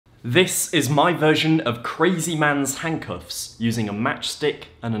This is my version of Crazy Man's handcuffs using a matchstick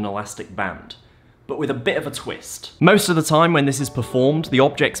and an elastic band, but with a bit of a twist. Most of the time when this is performed, the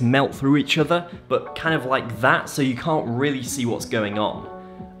objects melt through each other, but kind of like that, so you can't really see what's going on.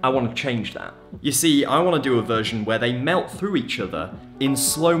 I want to change that. You see, I want to do a version where they melt through each other in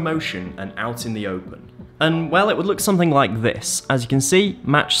slow motion and out in the open. And well, it would look something like this. As you can see,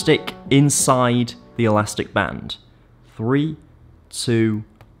 matchstick inside the elastic band. 3, 2,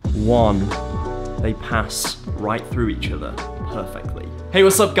 1. They pass right through each other perfectly. Hey,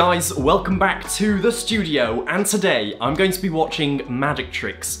 what's up guys? Welcome back to the studio, and today I'm going to be watching magic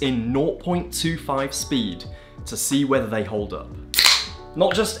tricks in 0.25 speed to see whether they hold up.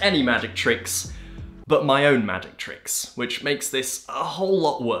 Not just any magic tricks, but my own magic tricks, which makes this a whole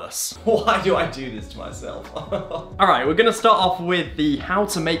lot worse. Why do I do this to myself? Alright, we're gonna start off with the how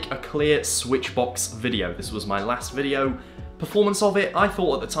to make a clear switchbox video. This was my last video. Performance of it, I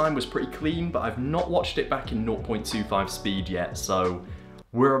thought at the time was pretty clean, but I've not watched it back in 0.25 speed yet, so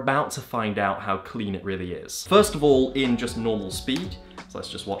we're about to find out how clean it really is. First of all, in just normal speed, so let's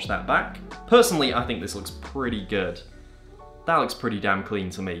just watch that back. Personally, I think this looks pretty good. That looks pretty damn clean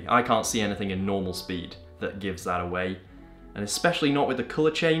to me. I can't see anything in normal speed that gives that away, and especially not with the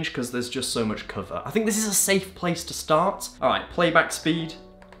color change because there's just so much cover. I think this is a safe place to start. All right, playback speed,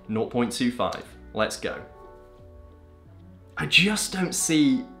 0.25. Let's go. I just don't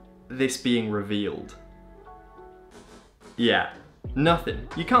see this being revealed. Yeah, nothing.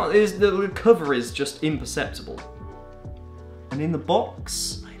 You can't, the cover is just imperceptible. And in the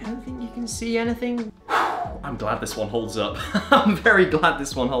box, I don't think you can see anything. I'm glad this one holds up. I'm very glad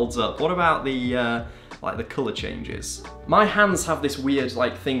this one holds up. What about the like the color changes? My hands have this weird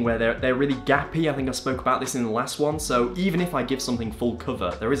like thing where they're really gappy. I think I spoke about this in the last one. So even if I give something full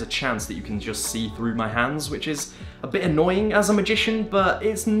cover, there is a chance that you can just see through my hands, which is a bit annoying as a magician, but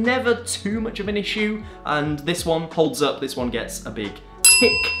it's never too much of an issue. And this one holds up. This one gets a big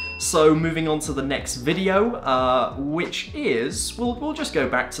tick. So moving on to the next video, which is, we'll just go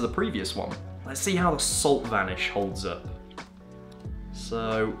back to the previous one. Let's see how the salt vanish holds up.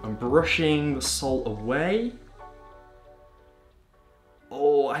 So I'm brushing the salt away.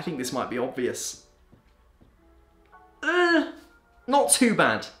 Oh, I think this might be obvious. Not too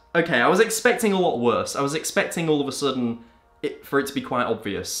bad. Okay, I was expecting a lot worse. I was expecting all of a sudden for it to be quite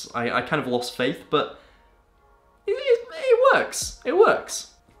obvious. I kind of lost faith, but it works. It works.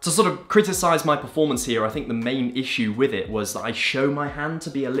 To sort of criticize my performance here, I think the main issue with it was that I show my hand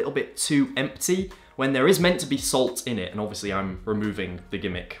to be a little bit too empty when there is meant to be salt in it, and obviously I'm removing the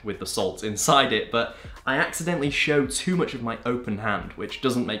gimmick with the salt inside it, but I accidentally show too much of my open hand, which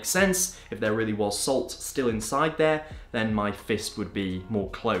doesn't make sense. If there really was salt still inside there, then my fist would be more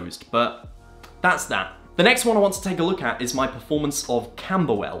closed, but that's that. The next one I want to take a look at is my performance of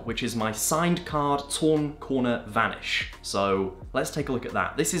Camberwell, which is my signed card Torn Corner Vanish. So let's take a look at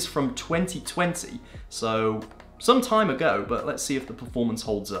that. This is from 2020, so some time ago, but let's see if the performance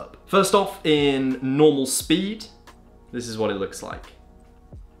holds up. First off, in normal speed, this is what it looks like.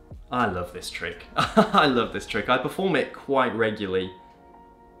 I love this trick. I love this trick. I perform it quite regularly,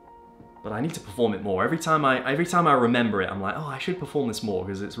 but I need to perform it more. Every time I remember it, I'm like, oh, I should perform this more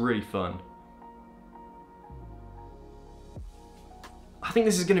because it's really fun. I think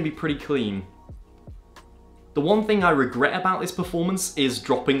this is going to be pretty clean. The one thing I regret about this performance is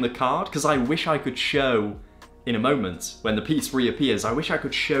dropping the card, because I wish I could show in a moment, when the piece reappears, I wish I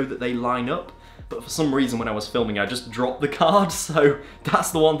could show that they line up, but for some reason when I was filming I just dropped the card, so that's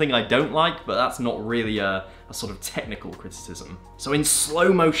the one thing I don't like, but that's not really a sort of technical criticism. So in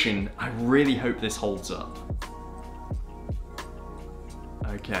slow motion, I really hope this holds up.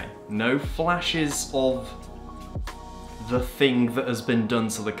 Okay, no flashes of the thing that has been done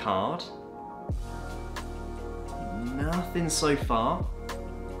to the card. Nothing so far.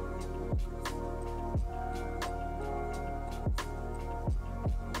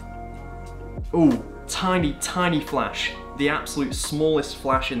 Ooh, tiny, tiny flash. The absolute smallest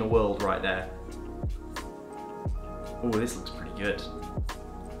flash in the world right there. Oh, this looks pretty good.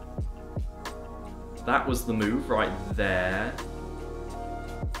 That was the move right there.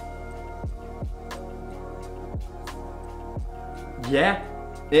 Yeah,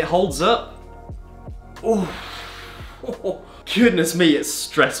 it holds up. Oh, goodness me, it's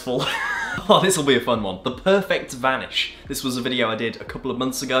stressful. Oh, this will be a fun one. The perfect vanish. This was a video I did a couple of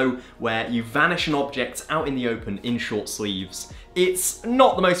months ago where you vanish an object out in the open in short sleeves. It's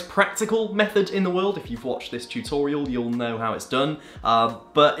not the most practical method in the world. If you've watched this tutorial, you'll know how it's done.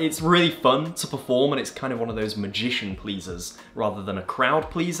 But it's really fun to perform, and it's kind of one of those magician pleasers rather than a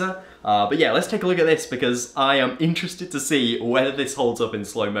crowd pleaser. But yeah, let's take a look at this because I am interested to see whether this holds up in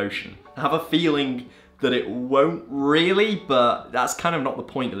slow motion. I have a feeling that it won't really, but that's kind of not the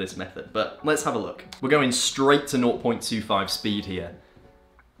point of this method. But let's have a look. We're going straight to 0.25 speed here.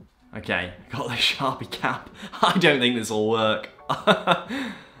 Okay, got the Sharpie cap. I don't think this will work.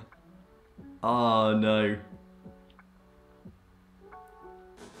 Oh no.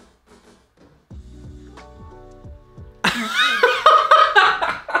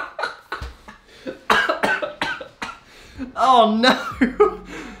 Oh no!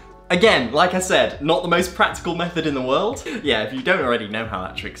 Again, like I said, not the most practical method in the world. Yeah, if you don't already know how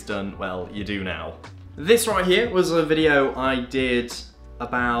that trick's done, well, you do now. This right here was a video I did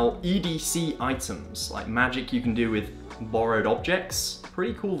about EDC items, like magic you can do with borrowed objects.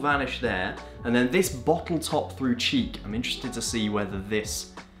 Pretty cool vanish there. And then this bottle top through cheek. I'm interested to see whether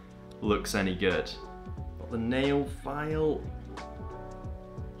this looks any good. Got the nail file.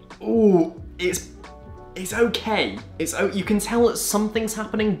 Ooh, it's okay. You can tell that something's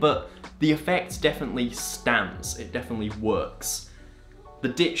happening, but the effect definitely stands. It definitely works. The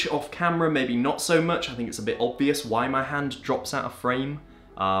ditch off camera, maybe not so much. I think it's a bit obvious why my hand drops out of frame.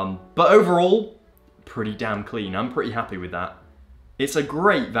 But overall, pretty damn clean. I'm pretty happy with that. It's a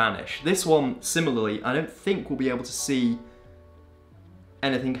great vanish. This one, similarly, I don't think we'll be able to see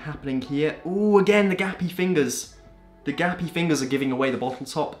anything happening here. Ooh, again, the gappy fingers. The gappy fingers are giving away the bottle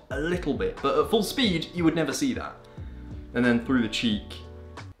top a little bit, but at full speed, you would never see that. And then through the cheek,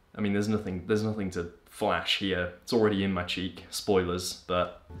 I mean, there's nothing to flash here. It's already in my cheek, spoilers,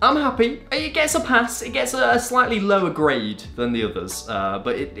 but I'm happy. It gets a pass. It gets a slightly lower grade than the others,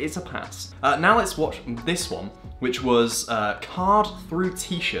 but it's a pass. Now let's watch this one, which was card through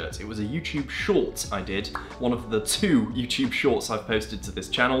t-shirt. It was a YouTube short I did, one of the 2 YouTube shorts I've posted to this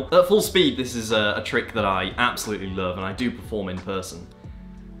channel. At full speed, this is a trick that I absolutely love and I do perform in person.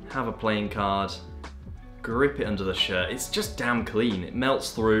 Have a playing card, grip it under the shirt. It's just damn clean. It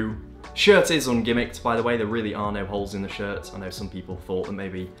melts through. Shirt is ungimmicked, by the way. There really are no holes in the shirt. I know some people thought that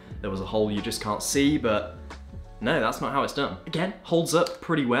maybe there was a hole you just can't see, but no, that's not how it's done. Again, holds up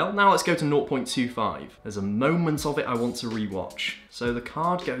pretty well. Now let's go to 0.25. There's a moment of it I want to rewatch. So the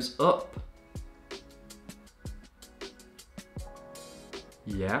card goes up.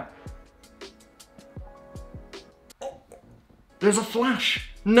 Yeah. Oh, there's a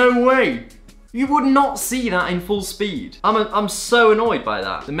flash. No way. You would not see that in full speed. I'm so annoyed by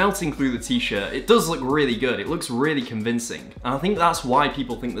that. The melting through the t-shirt, it does look really good. It looks really convincing. And I think that's why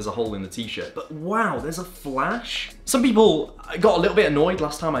people think there's a hole in the t-shirt. But wow, there's a flash? Some people got a little bit annoyed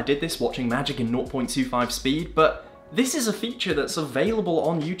last time I did this, watching magic in 0.25 speed, but this is a feature that's available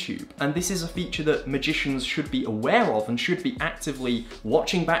on YouTube, and this is a feature that magicians should be aware of and should be actively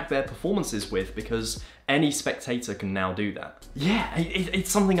watching back their performances with, because any spectator can now do that. Yeah, it's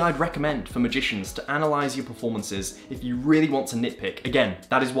something I'd recommend for magicians, to analyze your performances if you really want to nitpick. Again,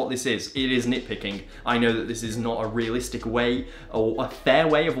 that is what this is. It is nitpicking. I know that this is not a realistic way or a fair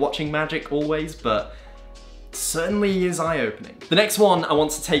way of watching magic always, but certainly is eye-opening. The next one I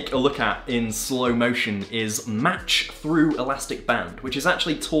want to take a look at in slow motion is match through elastic band, which is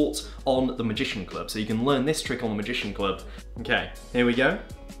actually taught on the Magician Club. So you can learn this trick on the Magician Club. Okay, here we go.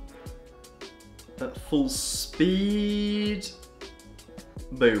 At full speed.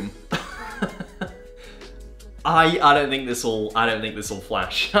 Boom. I don't think this will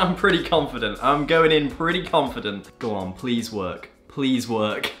flash. I'm pretty confident. I'm going in pretty confident. Go on, please work. Please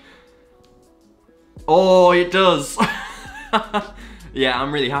work. Oh, it does. Yeah,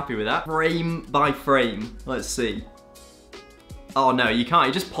 I'm really happy with that. Frame by frame. Let's see. Oh no, you can't.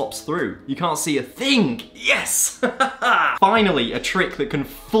 It just pops through. You can't see a thing. Yes! Finally, a trick that can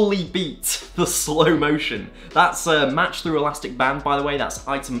fully beat the slow motion. That's match through elastic band, by the way. That's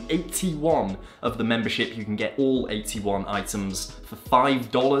item 81 of the membership. You can get all 81 items for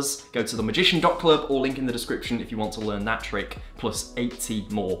 $5. Go to themagician.club or link in the description if you want to learn that trick, plus 80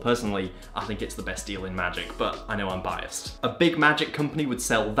 more. Personally, I think it's the best deal in magic, but I know I'm biased. A big magic company would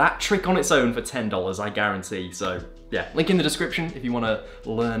sell that trick on its own for $10, I guarantee, so yeah, link in the description if you want to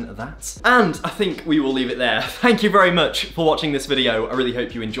learn that. And I think we will leave it there. Thank you very much for watching this video. I really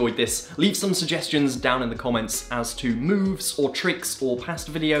hope you enjoyed this. Leave some suggestions down in the comments as to moves or tricks or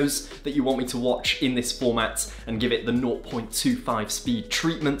past videos that you want me to watch in this format and give it the 0.25 speed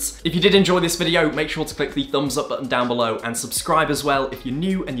treatment. If you did enjoy this video, make sure to click the thumbs up button down below and subscribe as well if you're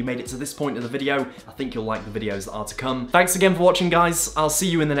new and you made it to this point of the video. I think you'll like the videos that are to come. Thanks again for watching, guys. I'll see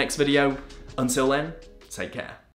you in the next video. Until then, take care.